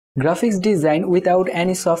Graphics design without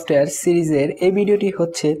any software সিরিজের এই ভিডিওটি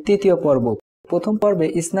হচ্ছে তৃতীয় পর্ব। প্রথম পর্বে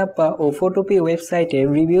স্ন্যাপা ও ফটোপি ওয়েবসাইটের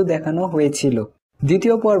রিভিউ দেখানো হয়েছিল।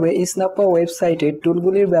 দ্বিতীয় পর্বে স্ন্যাপা ওয়েবসাইটের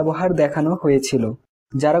টুলগুলির ব্যবহার দেখানো হয়েছিল।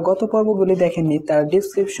 যারা গত পর্বগুলি দেখেননি তার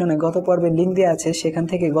ডিসক্রিপশনে গত পর্বের লিঙ্ক দেওয়া আছে, সেখান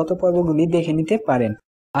থেকে গত পর্বগুলি দেখে নিতে পারেন।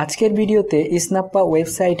 আজকের ভিডিওতে স্ন্যাপা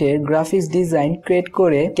ওয়েবসাইটের গ্রাফিক্স ডিজাইন ক্রিয়েট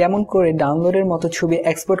করে কেমন করে ডাউনলোডের মতো ছবি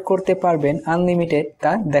এক্সপোর্ট করতে পারবেন আনলিমিটেড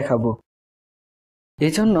তা দেখাবো।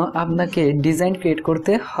 এজন্য আপনাকে ডিজাইন ক্রিয়েট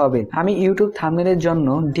করতে হবে। আমি ইউটিউব থাম্বনেলের জন্য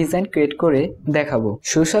ডিজাইন ক্রিয়েট করে দেখাবো।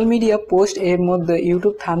 সোশ্যাল মিডিয়া পোস্ট এর মধ্যে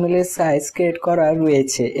ইউটিউব থাম্বনেলের সাইজ ক্রিয়েট করা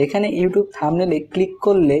রয়েছে। এখানে ইউটিউব থাম্বনেলে ক্লিক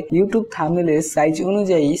করলে ইউটিউব থাম্বনেলের সাইজ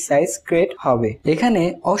অনুযায়ী সাইজ ক্রিয়েট হবে। এখানে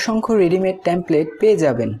অসংখ্য রেডিমেড টেমপ্লেট পেয়ে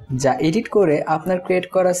যাবেন, যা এডিট করে আপনার ক্রিয়েট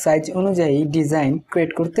করা সাইজ অনুযায়ী ডিজাইন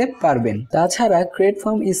ক্রিয়েট করতে পারবেন। তাছাড়া ক্রিয়েট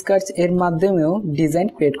ফর্ম স্কেচ এর মাধ্যমেও ডিজাইন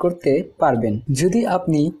ক্রিয়েট করতে পারবেন। যদি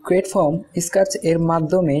আপনি ক্রিয়েট ফর্ম স্কেচ এর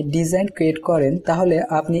মাধ্যমে ডিজাইন ক্রিয়েট করেন তাহলে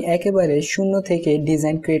আপনি একেবারে শূন্য থেকে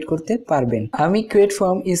ডিজাইন ক্রিয়েট করতে পারবেন। আমি ক্রিয়েট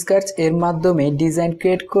ফর্ম স্কেচ এর মাধ্যমে ডিজাইন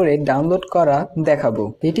ক্রিয়েট করে ডাউনলোড করা দেখাবো।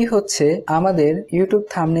 এটি হচ্ছে আমাদের YouTube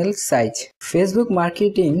thumbnail size. Facebook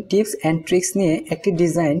marketing tips and tricks নিয়ে একটি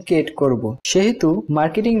ডিজাইন ক্রিয়েট করব, সেহেতু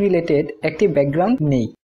মার্কেটিং রিলেটেড একটি ব্যাকগ্রাউন্ড নেই।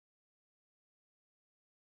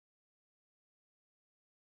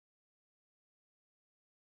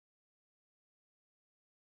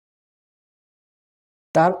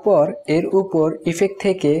 তারপর এর উপর ইফেক্ট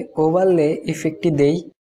থেকে ওভারলে ইফেক্টটি দেই।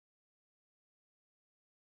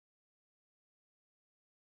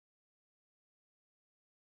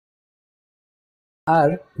 আর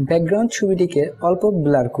ব্যাকগ্রাউন্ড ছবিটিকে অল্প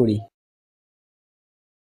ব্লার করি।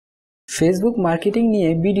 ফেসবুক মার্কেটিং নিয়ে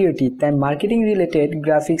ভিডিওটি, তাই মার্কেটিং রিলেটেড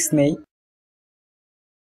গ্রাফিক্স নেই।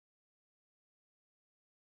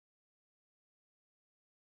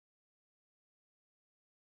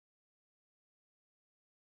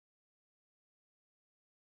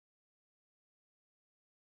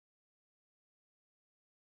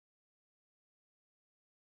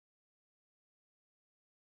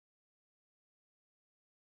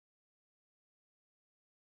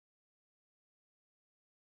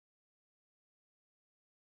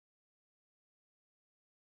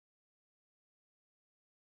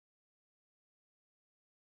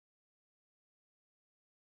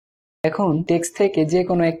 এখন টেক্সট থেকে যে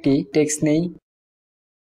কোনো একটি টেক্সট নেই।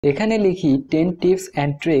 এখানে লিখি 10 tips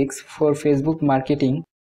and tricks for Facebook marketing.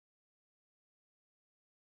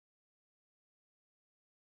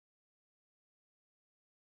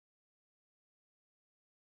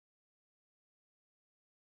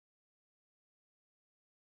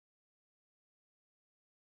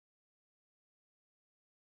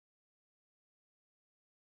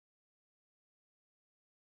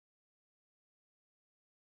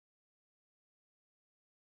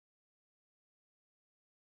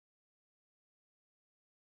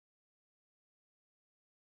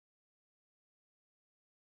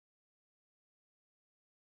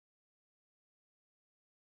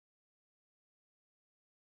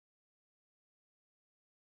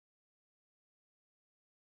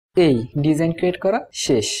 এই ডিজাইন ক্রিয়েট করা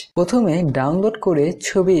শেষ। প্রথমে ডাউনলোড করে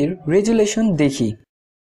ছবির রেজুলেশন দেখি।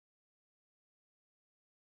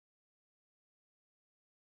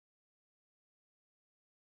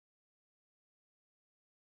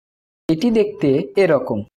 এটি দেখতে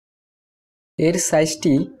এরকম। এর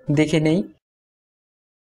সাইজটি দেখে নেই।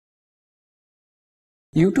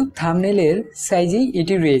 ইউটিউব থাম্বনেলের সাইজেই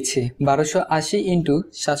এটি রয়েছে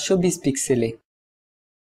 1280x720 পিক্সেলে।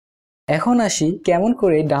 এখন আসি কেমন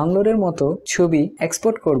করে ডাউনলোডের মতো ছবি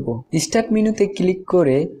এক্সপোর্ট করব। স্টার্ট মেনুতে ক্লিক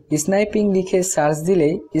করে স্নাইপিং লিখে সার্চ দিলে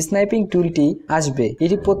স্নাইপিং টুলটি আসবে।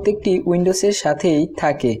 এটি প্রত্যেকটি উইন্ডোজের সাথেই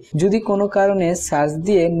থাকে। যদি কোনো কারণে সার্চ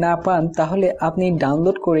দিয়ে না পান তাহলে আপনি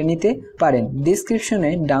ডাউনলোড করে নিতে পারেন।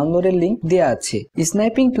 ডিসক্রিপশনে ডাউনলোডের লিঙ্ক দেওয়া আছে।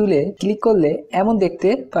 স্নাইপিং টুলে ক্লিক করলে এমন দেখতে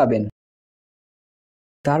পাবেন।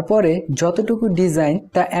 তারপরে যতটুকু ডিজাইন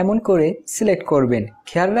তা এমন করে সিলেক্ট করবেন।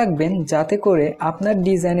 খেয়াল রাখবেন যাতে করে আপনার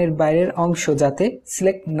ডিজাইনের বাইরের অংশ যাতে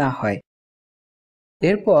সিলেক্ট না হয়।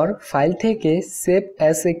 এরপর ফাইল থেকে সেভ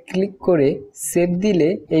অ্যাজ এ ক্লিক করে সেভ দিলে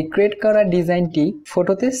এই ক্রিয়েট করা ডিজাইনটি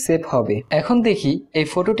ফটোতে সেভ হবে। এখন দেখি এই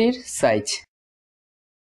ফটোটির সাইজ।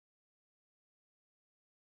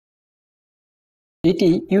 এটি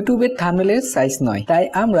ইউটিউবের থাম্বনেলের সাইজ নয়, তাই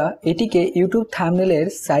আমরা এটিকে ইউটিউব থাম্বনেলের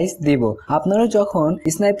সাইজ দেব। আপনারা যখন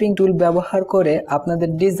স্নাইপিং টুল ব্যবহার করে আপনাদের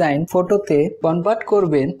ডিজাইন ফটোতে কনভার্ট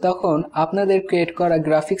করবেন তখন আপনাদের ক্রিয়েট করা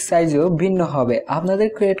গ্রাফিক সাইজও ভিন্ন হবে। আপনাদের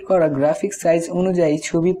ক্রিয়েট করা গ্রাফিক সাইজ অনুযায়ী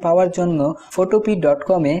ছবি পাওয়ার জন্য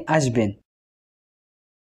photopea.com এ আসবেন।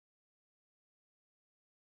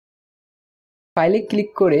 ফাইলে ক্লিক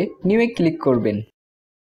করে নিউ এ ক্লিক করবেন।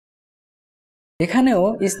 এখানেও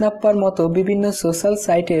স্ন্যাপার মতো বিভিন্ন সোশ্যাল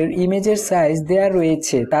সাইটের ইমেজের সাইজ দেয়া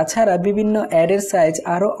রয়েছে। তাছাড়া বিভিন্ন অ্যাডের সাইজ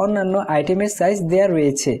আরো অন্যান্য আইটেমের সাইজ দেয়া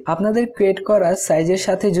রয়েছে। আপনাদের ক্রিয়েট করা সাইজের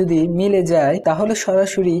সাথে যদি মিলে যায় তাহলে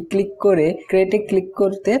সরাসরি ক্লিক করে ক্রিয়েটে ক্লিক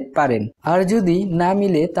করতে পারেন। আর যদি না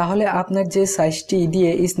মিলে তাহলে আপনার যে সাইজটি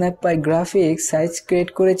দিয়ে স্ন্যাপায় গ্রাফিক সাইজ ক্রিয়েট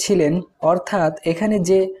করেছিলেন, অর্থাৎ এখানে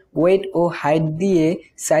যে ওয়েট ও হাইট দিয়ে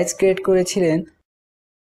সাইজ ক্রিয়েট করেছিলেন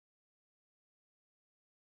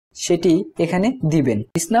সেটি এখানে দিবেন।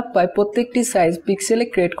 স্ন্যাপায় প্রত্যেকটি সাইজ পিক্সেলে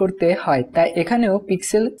ক্রিয়েট করতে হয়, তাই এখানেও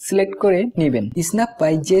পিক্সেল সিলেক্ট করে নেবেন।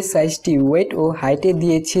 স্ন্যাপায় যে সাইজটি ওয়েট ও হাইটে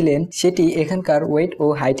দিয়েছিলেন সেটি এখানকার ওয়েট ও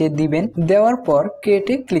হাইটে দিবেন। দেওয়ার পর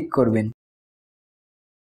ক্রিয়েটে ক্লিক করবেন।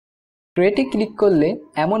 ক্রিয়েটে ক্লিক করলে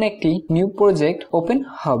এমন একটি নিউ প্রজেক্ট ওপেন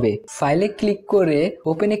হবে। ফাইলে ক্লিক করে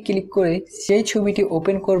ওপেনে ক্লিক করে সেই ছবিটি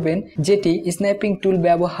ওপেন করবেন যেটি স্ন্যাপিং টুল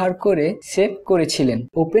ব্যবহার করে সেভ করেছিলেন।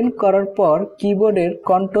 ওপেন করার পর কিবোর্ডের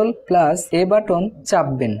Ctrl+A বাটন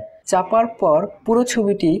চাপবেন। চাপার পর পুরো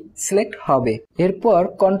ছবিটি সিলেক্ট হবে। এরপর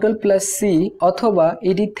Ctrl+C অথবা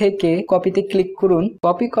এডিট থেকে কপিতে ক্লিক করুন।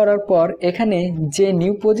 কপি করার পর এখানে যে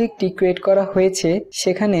নিউ প্রজেক্টটি ক্রিয়েট করা হয়েছে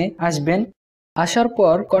সেখানে আসবেন। আসার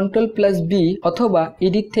পর Ctrl+B অথবা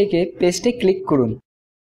এডিট থেকে পেস্টে ক্লিক করুন।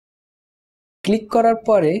 ক্লিক করার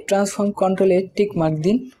পরে ট্রান্সফর্ম কন্ট্রোলে টিক মার্ক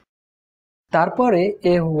দিন। তারপরে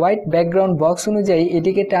এই হোয়াইট ব্যাকগ্রাউন্ড বক্স অনুযায়ী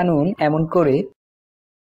এটিকে টানুন এমন করে।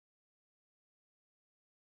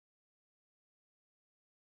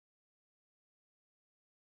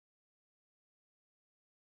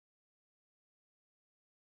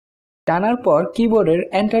 টানার পর কিবোর্ডের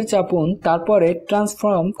এন্টার চাপুন। তারপরে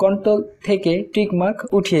ট্রান্সফর্ম কন্ট্রোল থেকে টিক মার্ক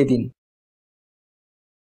উঠিয়ে দিন।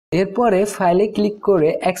 এরপরে ফাইলে ক্লিক করে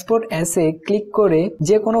এক্সপোর্ট অ্যাসে ক্লিক করে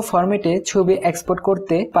যে কোনো ফরম্যাটে ছবি এক্সপোর্ট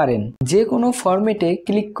করতে পারেন। যে কোনো ফরম্যাটে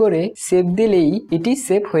ক্লিক করে সেভ দিলেই এটি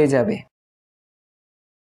সেভ হয়ে যাবে।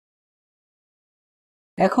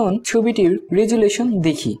 এখন ছবিটির রেজুলেশন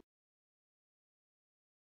দেখি।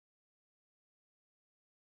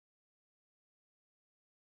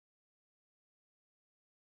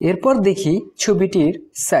 এরপর দেখি ছবিটির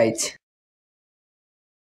সাইজ।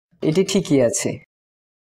 এটি ঠিকই আছে।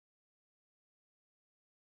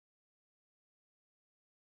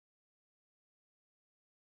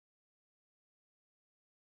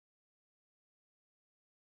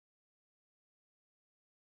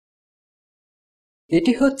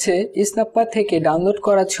 এটি হচ্ছে স্ন্যাপা থেকে ডাউনলোড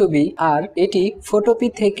করা ছবি, আর এটি ফটোপি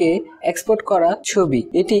থেকে এক্সপোর্ট করা ছবি।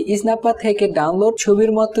 এটি স্ন্যাপা থেকে ডাউনলোড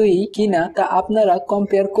ছবির মতোই কিনা তা আপনারা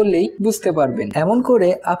কম্পেয়ার করলেই বুঝতে পারবেন। এমন করে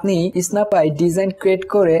আপনি স্ন্যাপায় ডিজাইন ক্রিয়েট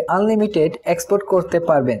করে আনলিমিটেড এক্সপোর্ট করতে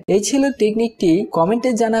পারবেন। এই ছিল টেকনিকটি।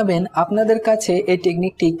 কমেন্টে জানাবেন আপনাদের কাছে এই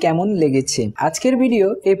টেকনিকটি কেমন লেগেছে। আজকের ভিডিও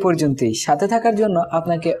এই পর্যন্তই। সাথে থাকার জন্য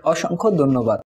আপনাকে অসংখ্য ধন্যবাদ।